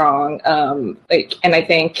Armstrong. And I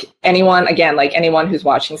think anyone who's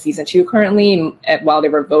watching season 2 currently, while they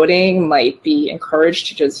were voting, might be encouraged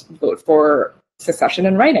to just vote for Succession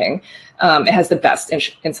and Writing. It has the best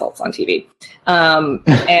insults on TV.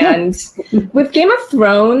 And with Game of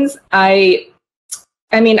Thrones, I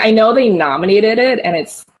know they nominated it and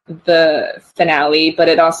it's the finale, but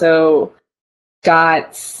it also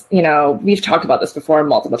got, we've talked about this before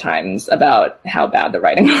multiple times about how bad the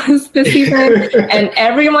writing was this season. And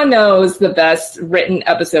everyone knows the best written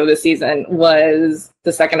episode this season was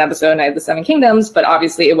the second episode, Night of the Seven Kingdoms, but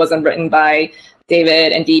obviously it wasn't written by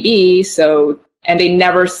David and DB, and they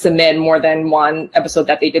never submit more than one episode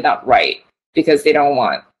that they did not write because they don't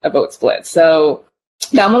want a vote split. So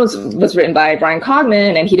that one was written by Brian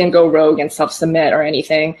Cogman, and he didn't go rogue and self-submit or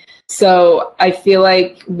anything. So I feel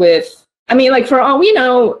like for all we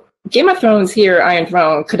know, Game of Thrones here, Iron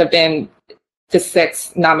Throne, could have been the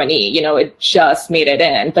 6th nominee. It just made it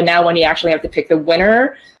in. But now when you actually have to pick the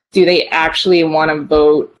winner, do they actually want to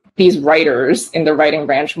vote, these writers in the writing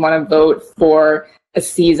branch want to vote for a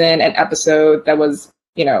season, an episode that was,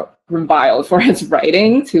 reviled for its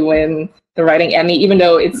writing to win the Writing Emmy, even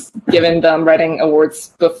though it's given them writing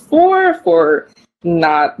awards before for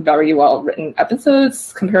not very well written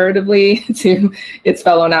episodes comparatively to its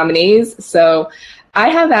fellow nominees. So I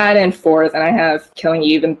have that in 4th, and I have Killing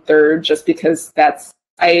Eve in 3rd, just because that's,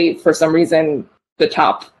 for some reason, the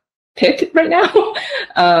top pick right now.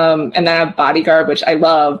 And then I have Bodyguard, which I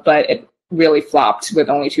love, but it really flopped with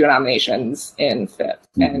only 2 nominations in 5th.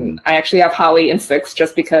 Mm-hmm. And I actually have Holly in 6th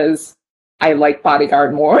just because I like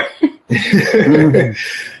Bodyguard more.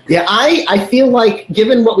 Yeah, I feel like,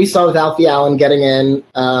 given what we saw with Alfie Allen getting in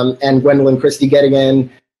and Gwendolyn Christie getting in,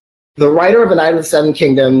 the writer of A Night of the Seven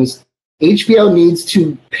Kingdoms, HBO needs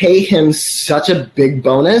to pay him such a big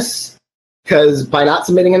bonus, because by not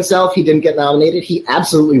submitting himself, he didn't get nominated. He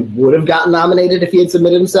absolutely would have gotten nominated if he had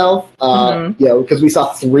submitted himself, because we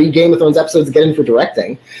saw 3 Game of Thrones episodes get in for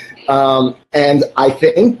directing. And I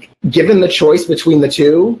think, given the choice between the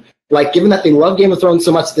two, given that they love Game of Thrones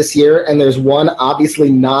so much this year, and there's one obviously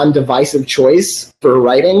non-divisive choice for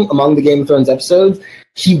writing among the Game of Thrones episodes,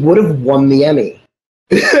 he would have won the Emmy.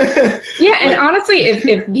 Yeah, and honestly, if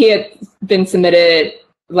he had been submitted,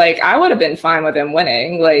 I would have been fine with him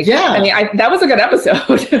winning. That was a good episode.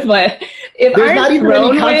 But if there's not even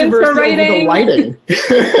any controversy over the writing.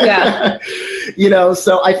 Yeah.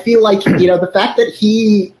 So I feel like, the fact that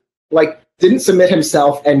he didn't submit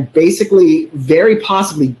himself and basically very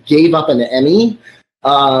possibly gave up an Emmy,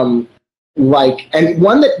 and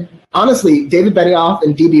one that, honestly, David Benioff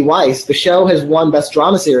and D.B. Weiss, the show has won Best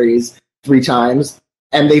Drama Series 3 times,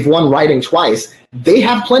 and they've won writing twice. They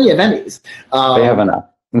have plenty of Emmys. They have enough.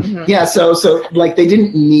 Yeah, so they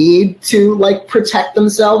didn't need to protect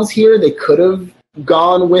themselves here. They could have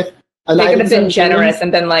gone with a They could have been generous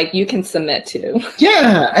and been you can submit too.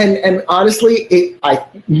 Yeah, and honestly, the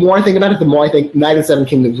more I think about it, the more I think Night of the Seven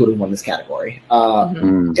Kingdoms would have won this category.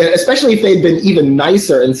 Especially if they'd been even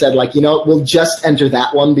nicer and said, we'll just enter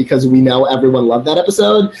that one because we know everyone loved that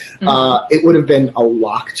episode. It would have been a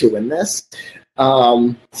lock to win this.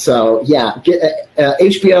 So yeah,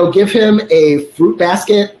 HBO, give him a fruit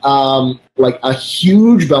basket, a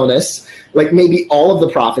huge bonus, maybe all of the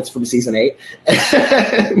profits from season 8,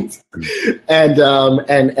 and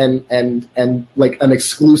an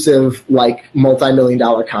exclusive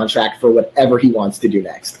multi-million-dollar contract for whatever he wants to do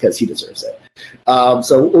next, because he deserves it.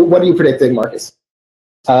 So what are you predicting, Marcus?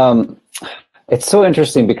 It's so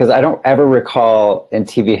interesting because I don't ever recall in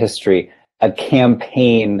TV history a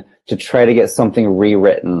campaign to try to get something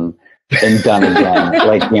rewritten and done again,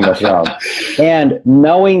 like Game of Thrones. And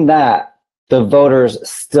knowing that the voters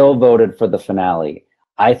still voted for the finale,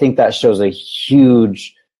 I think that shows a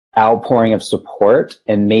huge outpouring of support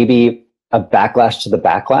and maybe a backlash to the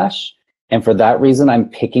backlash. And for that reason, I'm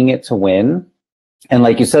picking it to win. And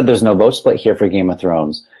like you said, there's no vote split here for Game of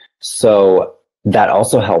Thrones. So that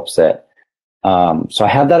also helps it. So I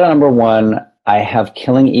have that at number 1. I have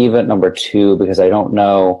Killing Eve at number 2 because I don't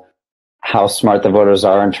know how smart the voters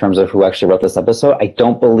are in terms of who actually wrote this episode. I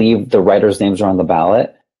don't believe the writers' names are on the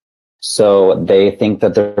ballot. So they think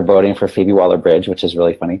that they're voting for Phoebe Waller-Bridge, which is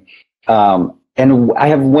really funny. And I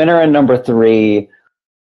have Winner at number 3.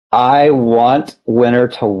 I want Winner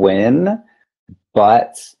to win,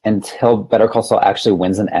 but until Better Call Saul actually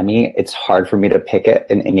wins an Emmy, it's hard for me to pick it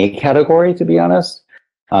in any category, to be honest.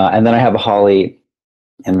 And then I have Holly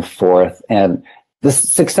in 4th. And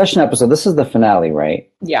this Succession episode, this is the finale, right?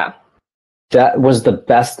 Yeah. That was the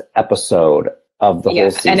best episode of the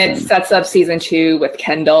whole season. And it sets up season 2 with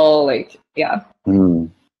Kendall.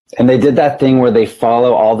 And they did that thing where they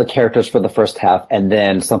follow all the characters for the first half, and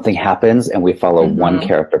then something happens, and we follow one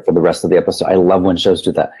character for the rest of the episode. I love when shows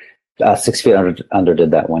do that. 6 Feet Under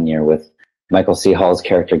did that one year with Michael C. Hall's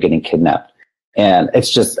character getting kidnapped. And it's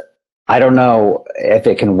just, I don't know if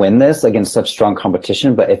it can win this against such strong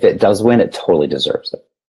competition, but if it does win, it totally deserves it.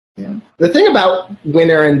 Yeah. The thing about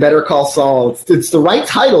Winner and Better Call Saul, it's the right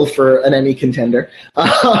title for an Emmy contender.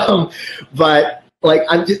 But like,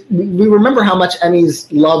 we remember how much Emmys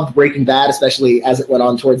loved Breaking Bad, especially as it went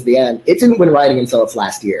on towards the end. It didn't win writing until its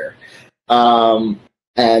last year.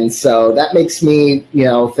 And so that makes me,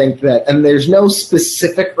 think that, and there's no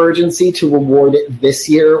specific urgency to reward it this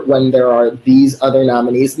year when there are these other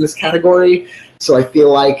nominees in this category. So I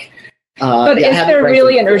feel like, but is there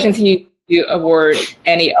really an urgency to award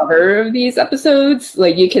any other of these episodes?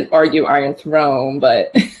 Like, you could argue Iron Throne,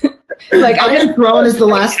 but like Iron Throne is the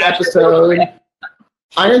last episode.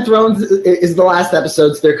 Iron Throne is the last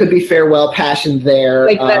episode, so there could be Farewell Passion there.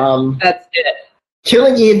 Like that's it.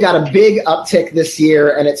 Killing Eve got a big uptick this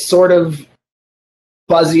year, and it's sort of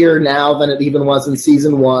buzzier now than it even was in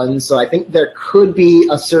season 1. So I think there could be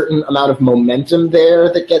a certain amount of momentum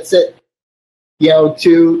there that gets it,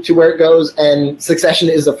 to where it goes. And Succession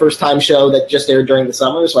is a first-time show that just aired during the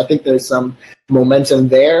summer, so I think there's some momentum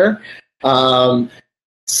there.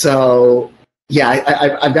 So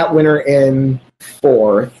yeah, I've got Winner in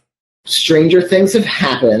 4th. Stranger Things have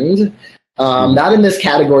happened. Not in this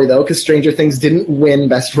category, though, because Stranger Things didn't win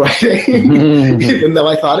Best Writing, even though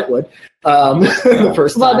I thought it would the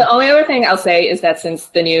first time. Well, the only other thing I'll say is that since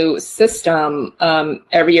the new system,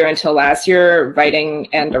 every year until last year, writing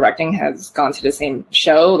and directing has gone to the same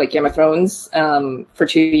show, like Game of Thrones, for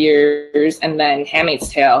 2 years, and then Handmaid's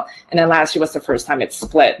Tale. And then last year was the first time it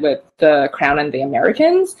split with The Crown and The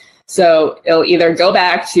Americans. So it'll either go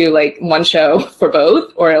back to like one show for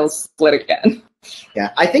both, or it'll split again.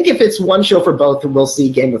 Yeah, I think if it's one show for both, we'll see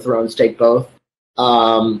Game of Thrones take both.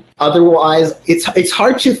 Otherwise, it's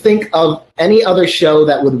hard to think of any other show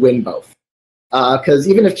that would win both. Because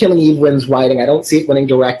even if Killing Eve wins writing, I don't see it winning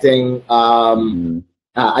directing. I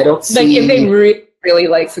don't see... Like, if they really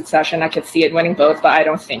like Succession, I could see it winning both, but I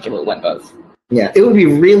don't think it will win both. Yeah, it would be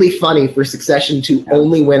really funny for Succession to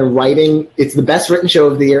only win writing. It's the best written show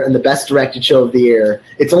of the year and the best directed show of the year.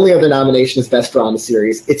 Its only other nomination is Best Drama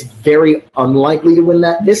Series. It's very unlikely to win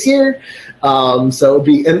that this year. So it would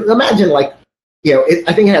be, and imagine like,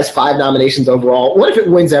 I think it has 5 nominations overall. What if it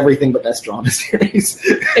wins everything but Best Drama Series?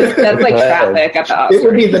 That's like Traffic at the Oscars. It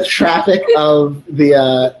would be the Traffic of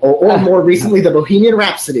the, or more recently, the Bohemian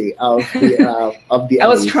Rhapsody of the. I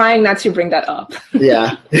was trying not to bring that up.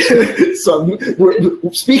 Yeah. So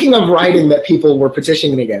speaking of writing that people were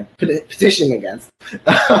petitioning against.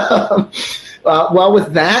 Well,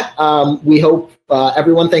 with that, we hope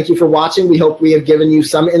everyone, thank you for watching. We hope we have given you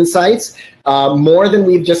some insights, more than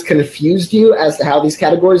we've just confused you as to how these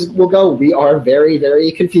categories will go. We are very,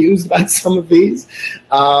 very confused about some of these.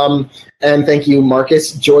 And thank you,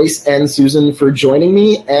 Marcus, Joyce, and Susan for joining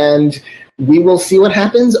me. And we will see what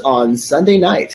happens on Sunday night.